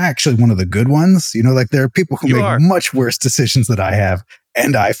like I'm actually one of the good ones. Like there are people who make much worse decisions than I have,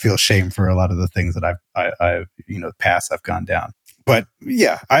 and I feel shame for a lot of the things that I've the paths I've gone down. But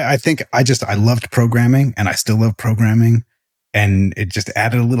yeah, I think I loved programming, and I still love programming, and it just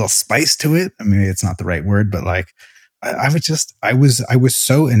added a little spice to it. I mean, it's not the right word, but like I was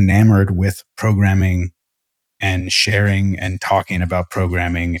so enamored with programming and sharing and talking about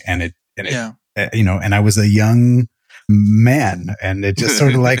programming, and I was a young man, and it just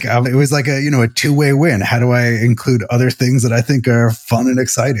sort of like it was like a two-way win. How do I include other things that I think are fun and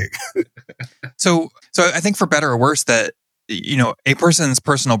exciting? So I think for better or worse that a person's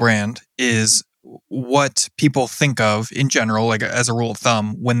personal brand is what people think of in general, like as a rule of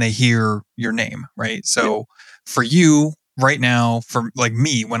thumb, when they hear your name, right? So for you right now, for like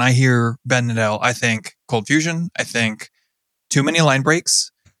me, when I hear Ben Nadel, I think Cold Fusion. I think too many line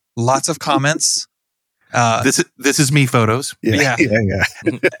breaks, lots of comments. This is me photos. Yeah.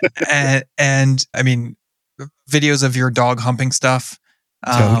 and I mean, videos of your dog humping stuff,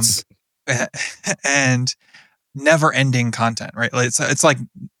 and never ending content, right? It's like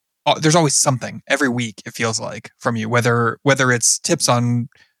there's always something every week. It feels like from you, whether it's tips on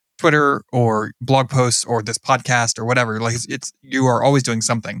Twitter or blog posts or this podcast or whatever, like it's you are always doing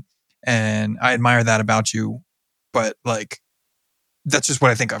something, and I admire that about you. But like that's just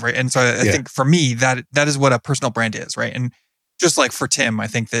what I think of, right? And so I think for me that is what a personal brand is, right? And just like for Tim, I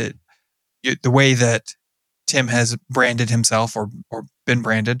think that the way that Tim has branded himself or been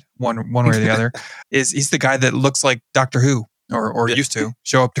branded one way or the other is he's the guy that looks like Doctor Who or used to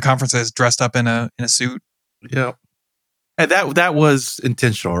show up to conferences dressed up in a suit. Yeah. And that was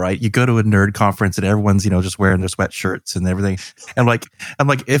intentional, right? You go to a nerd conference and everyone's, just wearing their sweatshirts and everything. And I'm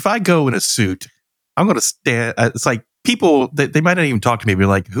like, if I go in a suit, I'm going to stand. It's like people, they might not even talk to me. Be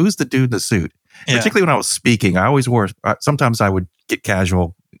like, who's the dude in the suit? Yeah. Particularly when I was speaking, I always wore, sometimes I would get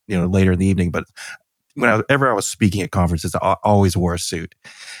casual, later in the evening, but whenever I was speaking at conferences, I always wore a suit,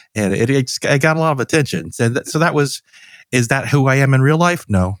 and it got a lot of attention. So that was, is that who I am in real life?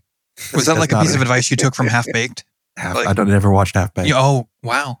 No. Was that like a piece of advice you took from Half Baked? I don't ever watch Half Baked. Oh,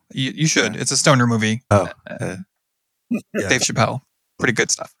 wow. You should. It's a stoner movie. Oh, Dave Chappelle. Pretty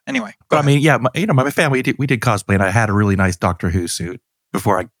good stuff. Anyway. But I mean, my family, we did cosplay, and I had a really nice Doctor Who suit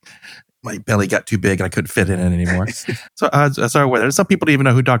before my belly got too big and I couldn't fit in it anymore. So I started wearing it. Some people didn't even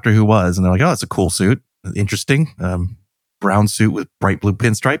know who Doctor Who was, and they're like, "Oh, it's a cool suit, interesting, brown suit with bright blue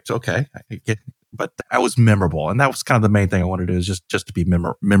pinstripes." Okay, but that was memorable, and that was kind of the main thing I wanted to do, is just to be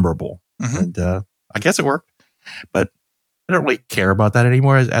memorable. Mm-hmm. And I guess it worked, but I don't really care about that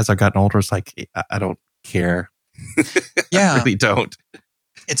anymore. As I've gotten older, it's like I don't care. Yeah, I really don't.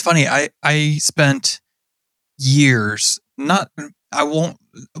 It's funny. I spent years not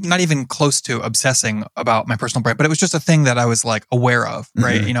even close to obsessing about my personal brand, but it was just a thing that I was like aware of,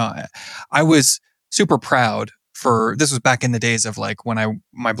 right? Mm-hmm. I was super proud this was back in the days of like when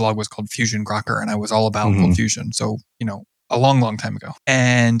my blog was called Fusion Grokker, and I was all about Cold Fusion. So, a long, long time ago.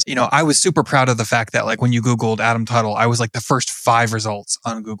 And, I was super proud of the fact that like when you Googled Adam Tuttle, I was like the first 5 results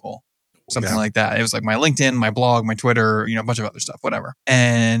on Google, something like that. It was like my LinkedIn, my blog, my Twitter, a bunch of other stuff, whatever.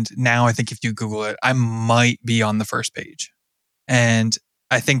 And now I think if you Google it, I might be on the first page. And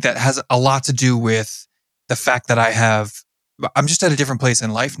I think that has a lot to do with the fact that I'm just at a different place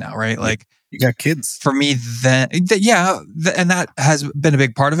in life now, right? Like you got kids. For me, and that has been a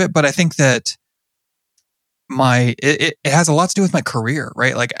big part of it. But I think that it has a lot to do with my career,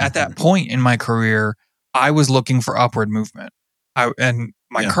 right? Like at that point in my career, I was looking for upward movement. And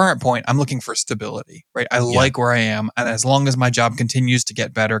my current point, I'm looking for stability, right? I like where I am. And as long as my job continues to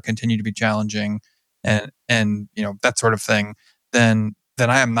get better, continue to be challenging and that sort of thing, then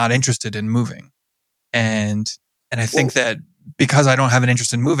I am not interested in moving. And I think that because I don't have an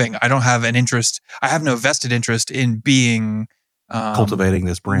interest in moving, I have no vested interest in being cultivating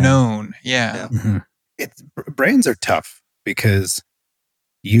this brand. Known. Yeah. Mm-hmm. Brands are tough because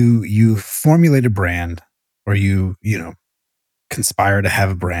you formulate a brand or you conspire to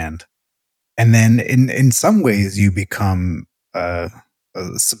have a brand. And then in some ways you become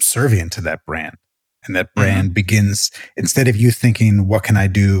subservient to that brand. And that brand begins, instead of you thinking, what can I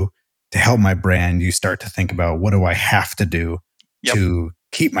do to help my brand? You start to think about, what do I have to do to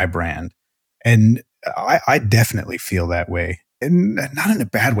keep my brand? And I definitely feel that way. And not in a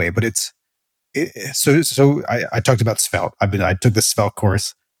bad way, but so I talked about Svelte. I took the Svelte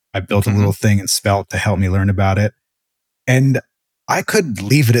course. I built a little thing in Svelte to help me learn about it. And I could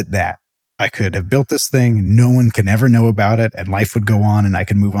leave it at that. I could have built this thing. No one can ever know about it and life would go on and I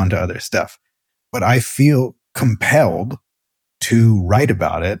could move on to other stuff. But I feel compelled to write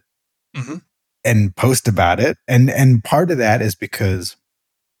about it and post about it. And part of that is because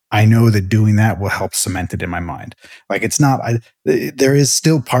I know that doing that will help cement it in my mind. Like there is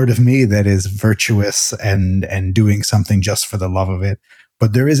still part of me that is virtuous and doing something just for the love of it.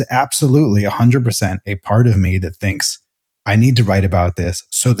 But there is absolutely 100% a part of me that thinks I need to write about this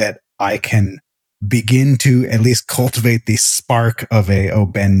so that I can begin to at least cultivate the spark of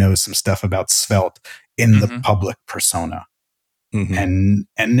Ben knows some stuff about Svelte in the public persona. And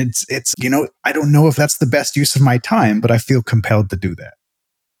it's I don't know if that's the best use of my time, but I feel compelled to do that.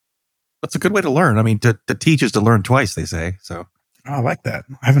 That's a good way to learn. I mean, to teach is to learn twice, they say. So I like that.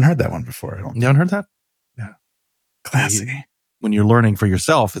 I haven't heard that one before. You haven't heard that? Yeah. Classy. When you're learning for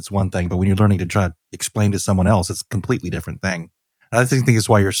yourself, it's one thing, but when you're learning to try to explain to someone else, it's a completely different thing. And I think it's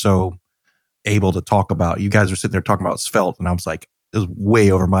why you're so able to talk about. You guys are sitting there talking about Svelte, and I was like, it was way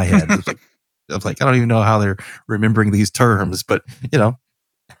over my head. I was like, I don't even know how they're remembering these terms, but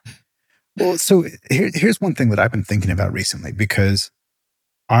Well, so here's one thing that I've been thinking about recently, because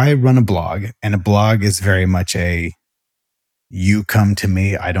I run a blog, and a blog is very much a you come to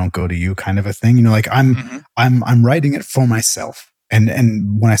me, I don't go to you kind of a thing. Like I'm writing it for myself.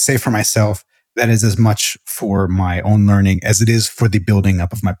 And when I say for myself, that is as much for my own learning as it is for the building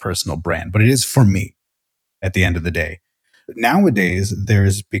up of my personal brand. But it is for me at the end of the day. Nowadays,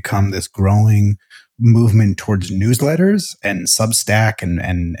 there's become this growing movement towards newsletters and Substack.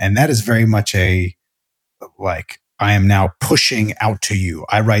 And that is very much I am now pushing out to you.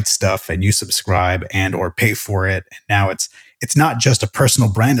 I write stuff and you subscribe and or pay for it. And now it's not just a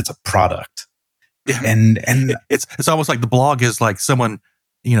personal brand, it's a product. Yeah. And it's almost like the blog is like someone,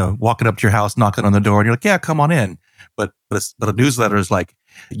 walking up to your house, knocking on the door, and you're like, yeah, come on in. But a newsletter is like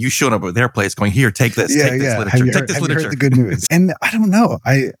you showing up at their place going, here, take this, take this literature, take this literature. You heard the good news? And I don't know.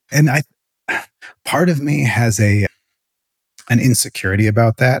 Part of me has an insecurity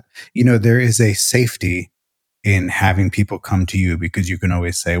about that. There is a safety in having people come to you, because you can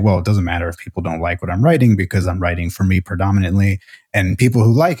always say, well, it doesn't matter if people don't like what I'm writing, because I'm writing for me predominantly, and people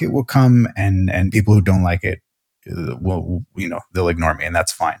who like it will come, and people who don't like it will, they'll ignore me, and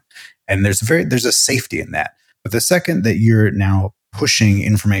that's fine. And there's a safety in that. But the second that you're now pushing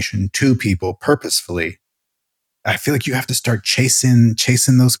information to people purposefully, I feel like you have to start chasing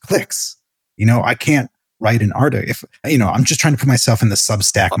those clicks. I can't write an article. If, I'm just trying to put myself in the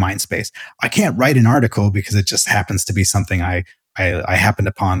Substack mind space. I can't write an article because it just happens to be something I happened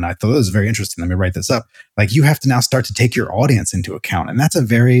upon. I thought it was very interesting. Let me write this up. Like, you have to now start to take your audience into account. And that's a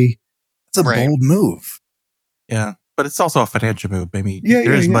bold move. Yeah. But it's also a financial move. Maybe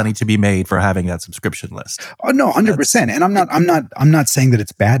there's money to be made for having that subscription list. Oh no, 100%. And I'm not saying that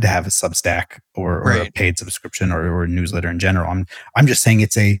it's bad to have a Substack or a paid subscription or a newsletter in general. I'm just saying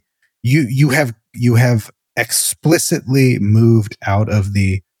it's you have explicitly moved out of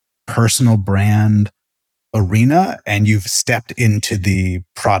the personal brand arena and you've stepped into the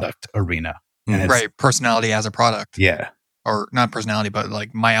product arena. Right. Personality as a product. Yeah. Or not personality, but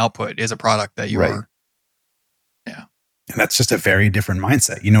like my output is a product that you are. Yeah. And that's just a very different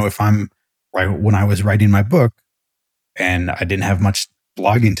mindset. If when I was writing my book and I didn't have much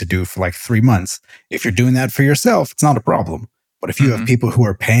blogging to do for like 3 months, if you're doing that for yourself, it's not a problem. But if you have people who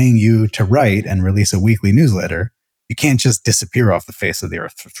are paying you to write and release a weekly newsletter, you can't just disappear off the face of the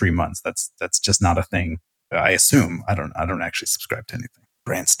earth for 3 months. That's just not a thing. I assume. I don't actually subscribe to anything.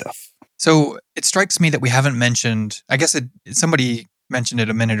 Brand stuff. So it strikes me that we haven't mentioned, I guess somebody mentioned it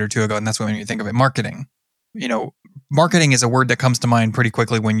a minute or two ago, and that's what made me think of it, marketing. Marketing is a word that comes to mind pretty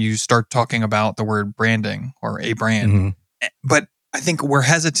quickly when you start talking about the word branding or a brand. But I think we're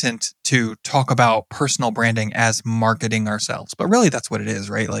hesitant to talk about personal branding as marketing ourselves. But really, that's what it is,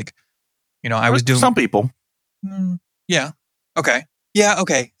 right? Like, I was doing... Some people. Yeah. Okay. Yeah.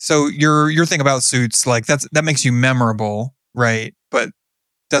 Okay. So your thing about suits, like that makes you memorable, right? But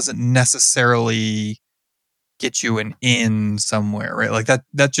doesn't necessarily get you an in somewhere, right? Like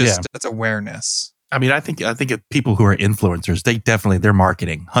that's awareness. I mean, I think if people who are influencers, they're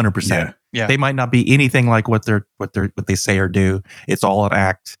marketing 100%. Yeah. They might not be anything like what they say or do. It's all an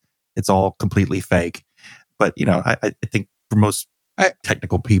act. It's all completely fake. But I think for most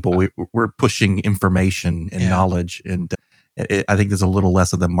technical people, we're pushing information and knowledge, and I think there's a little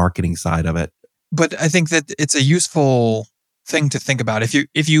less of the marketing side of it. But I think that it's a useful thing to think about if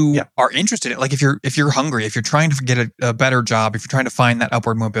you are interested in, like, if you're hungry, if you're trying to get a better job, if you're trying to find that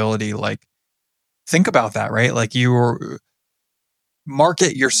upward mobility, like, think about that, right? Like, you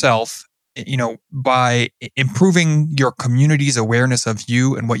market yourself, by improving your community's awareness of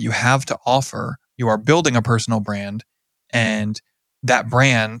you and what you have to offer. You are building a personal brand, and that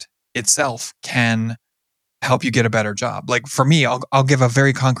brand itself can help you get a better job. Like, for me, I'll give a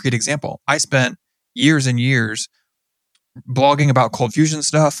very concrete example. I spent years and years blogging about Cold Fusion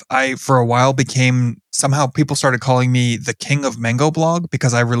stuff. I, for a while, somehow people started calling me the king of Mango Blog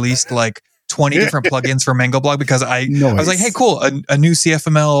because I released like 20 different plugins for Mango Blog because I was like, hey, cool, a new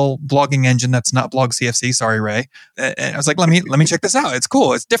CFML blogging engine that's not Blog CFC. Sorry, Ray. And I was like, let me check this out. It's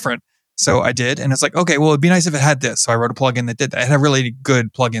cool. It's different. So I did. And it's like, okay, well, it'd be nice if it had this. So I wrote a plugin that did that. It had a really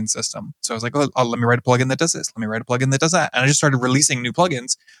good plugin system. So I was like, let me write a plugin that does this. Let me write a plugin that does that. And I just started releasing new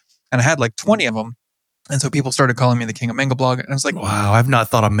plugins, and I had like 20 of them. And so people started calling me the king of Mango Blog. And I was like, wow, I've not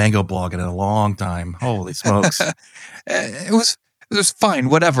thought of Mango Blog in a long time. Holy smokes. It was fine,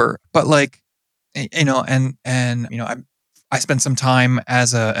 whatever. But like, I spent some time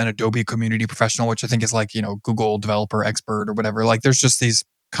as an Adobe community professional, which I think is like, Google Developer Expert or whatever. Like, there's just these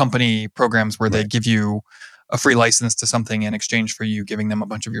company programs where they give you a free license to something in exchange for you giving them a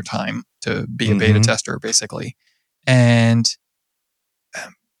bunch of your time to be a beta tester, basically. And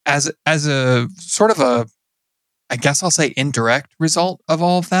as a sort of I guess I'll say indirect result of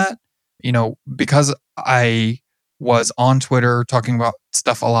all of that, because I was on Twitter talking about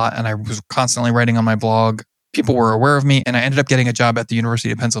stuff a lot, and I was constantly writing on my blog, people were aware of me, and I ended up getting a job at the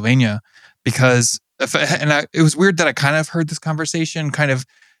University of Pennsylvania because, it was weird that I kind of heard this conversation, kind of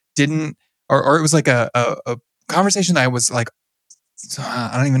didn't, or it was like a conversation that I was like,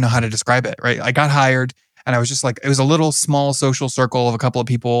 I don't even know how to describe it, right? I got hired, and I was just like, it was a little small social circle of a couple of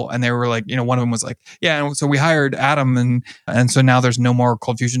people, and they were like, one of them was like, yeah, and so we hired Adam, and so now there's no more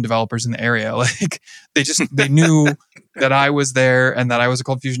Cold Fusion developers in the area. Like, they knew that I was there and that I was a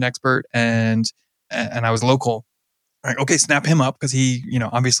Cold Fusion expert, and I was local. Right? Okay, snap him up because he,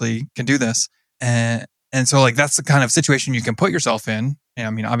 obviously can do this, and so like that's the kind of situation you can put yourself in. And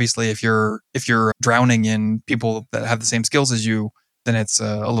I mean, obviously, if you're drowning in people that have the same skills as you, then it's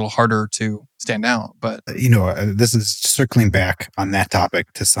a little harder to stand out. But this is circling back on that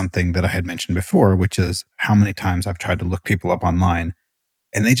topic to something that I had mentioned before, which is how many times I've tried to look people up online,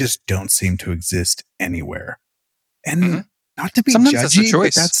 and they just don't seem to exist anywhere. And not to be sometimes judgy, that's a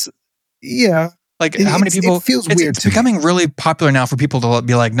choice. But that's like how many people? It feels weird. It's becoming really popular now for people to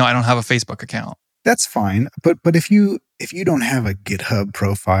be like, no, I don't have a Facebook account. That's fine, but if you don't have a GitHub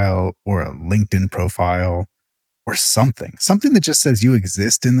profile or a LinkedIn profile or something that just says you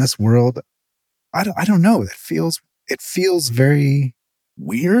exist in this world, I don't know. It feels very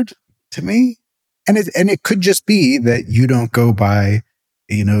weird to me, and it could just be that you don't go by,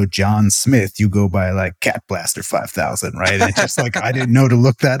 John Smith. You go by like Cat Blaster 5000, right? And it's just like I didn't know to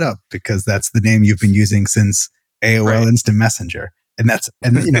look that up because that's the name you've been using since AOL Instant Messenger, and that's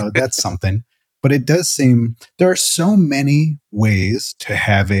something. But it does seem there are so many ways to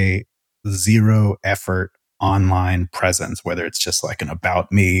have a zero effort online presence, whether it's just like an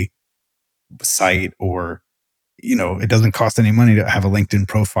about me site or, it doesn't cost any money to have a LinkedIn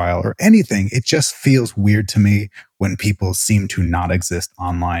profile or anything. It just feels weird to me when people seem to not exist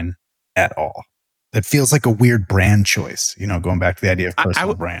online at all. It feels like a weird brand choice, going back to the idea of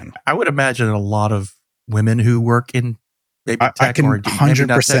personal brand. I would imagine a lot of women who work in maybe I tech can or maybe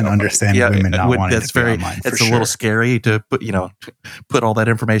not 100% tech. understand women not wanting to be online. It's for a little sure. scary to put all that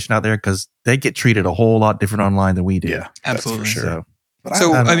information out there because they get treated a whole lot different online than we do. Yeah, Absolutely. That's for sure.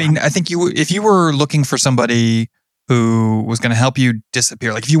 So, I don't know. I think if you were looking for somebody who was going to help you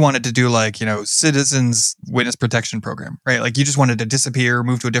disappear, like if you wanted to do like, Citizens Witness Protection Program, right? Like you just wanted to disappear,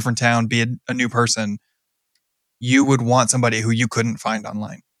 move to a different town, be a new person, you would want somebody who you couldn't find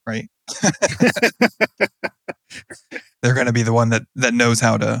online, right? They're going to be the one that knows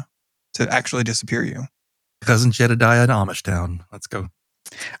how to actually disappear you. Cousin Jedediah in Amish Town. Let's go.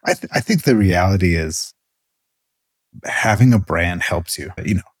 I think the reality is having a brand helps you,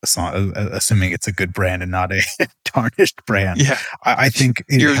 assuming it's a good brand and not a tarnished brand. Yeah. I think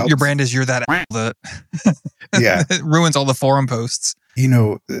it helps. Your brand is you're that that Yeah. it ruins all the forum posts.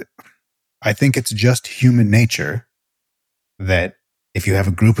 I think it's just human nature that if you have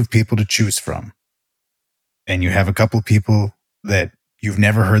a group of people to choose from and you have a couple of people that you've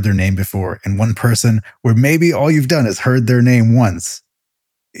never heard their name before and one person where maybe all you've done is heard their name once,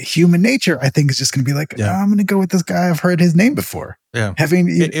 human nature, I think, is just going to be like, I'm going to go with this guy. I've heard his name before. Yeah.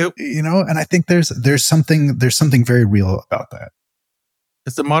 And I think there's something very real about that.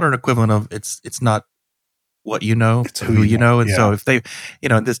 It's the modern equivalent of it's not what you know, It's who you know. And yeah. so if they,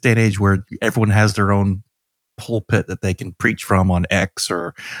 in this day and age where everyone has their own pulpit that they can preach from on X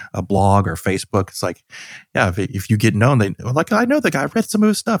or a blog or Facebook, it's like, if you get known, I know the guy, I read some of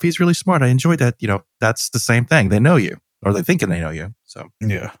his stuff. He's really smart. I enjoyed that. That's the same thing. They know you, or they're thinking they know you. So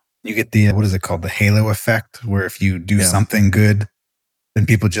yeah, you get the, what is it called? The halo effect, where if you do something good, then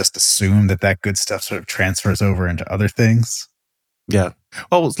people just assume that good stuff sort of transfers over into other things. Yeah.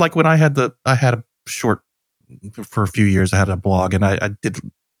 Well, it's like when I had a short, for a few years, I had a blog and I did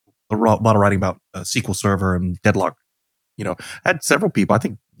a lot of writing about SQL Server and Deadlock. I had several people. I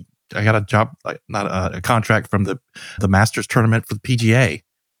think I got a job, not a contract from the Masters tournament for the PGA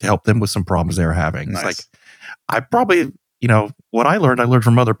to help them with some problems they were having. Nice. It's like, I probably, what I learned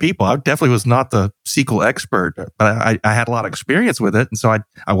from other people. I definitely was not the SQL expert, but I had a lot of experience with it. And so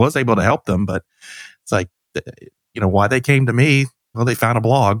I was able to help them, but it's like, why they came to me. Well, they found a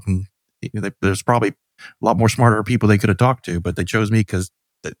blog and there's probably a lot more smarter people they could have talked to, but they chose me because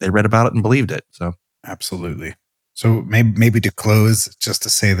they read about it and believed it. So absolutely. So maybe to close, just to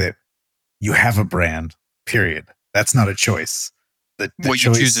say that you have a brand, period. That's not a choice. The what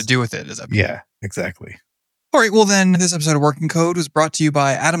choice, you choose to do with it is up to you. Yeah, exactly. All right. Well, then this episode of Working Code was brought to you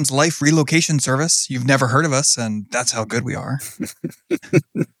by Adam's Life Relocation Service. You've never heard of us, and that's how good we are.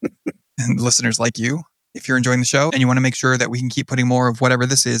 And listeners like you, if you're enjoying the show and you want to make sure that we can keep putting more of whatever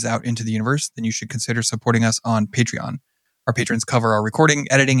this is out into the universe, then you should consider supporting us on Patreon. Our patrons cover our recording,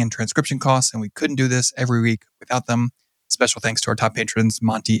 editing, and transcription costs, and we couldn't do this every week without them. Special thanks to our top patrons,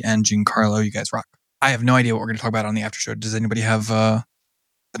 Monty and Giancarlo. You guys rock. I have no idea what we're going to talk about on the after show. Does anybody have a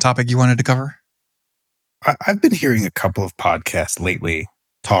topic you wanted to cover? I've been hearing a couple of podcasts lately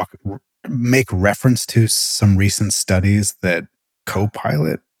make reference to some recent studies that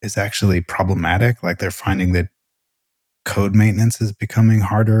Copilot is actually problematic. Like they're finding that code maintenance is becoming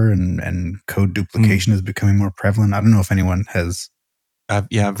harder and code duplication is becoming more prevalent. I don't know if anyone has. I've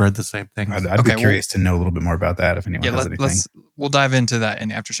read the same thing. I'd be curious to know a little bit more about that if anyone has anything. We'll dive into that in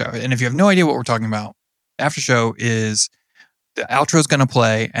the after show. And if you have no idea what we're talking about, the after show is the outro is going to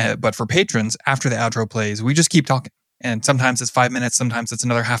play, but for patrons, after the outro plays, we just keep talking. And sometimes it's 5 minutes, sometimes it's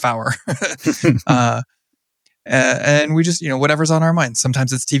another half hour. And we just, whatever's on our minds.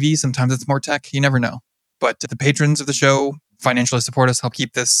 Sometimes it's TV, sometimes it's more tech. You never know. But the patrons of the show financially support us, help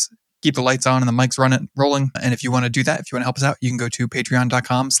keep the lights on and the mics rolling. And if you want to do that, if you want to help us out, you can go to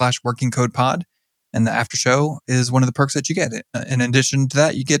patreon.com/workingcodepod. And the after show is one of the perks that you get. In addition to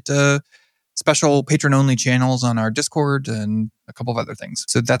that, you get special patron-only channels on our Discord and a couple of other things.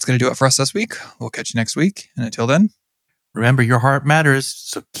 So that's going to do it for us this week. We'll catch you next week. And until then, remember, your heart matters,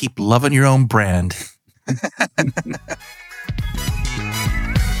 so keep loving your own brand.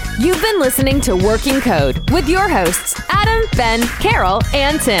 You've been listening to Working Code with your hosts, Adam, Ben, Carol,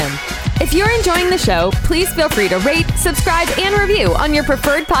 and Tim. If you're enjoying the show, please feel free to rate, subscribe, and review on your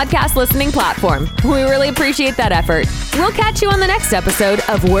preferred podcast listening platform. We really appreciate that effort. We'll catch you on the next episode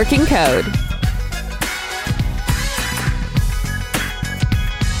of Working Code.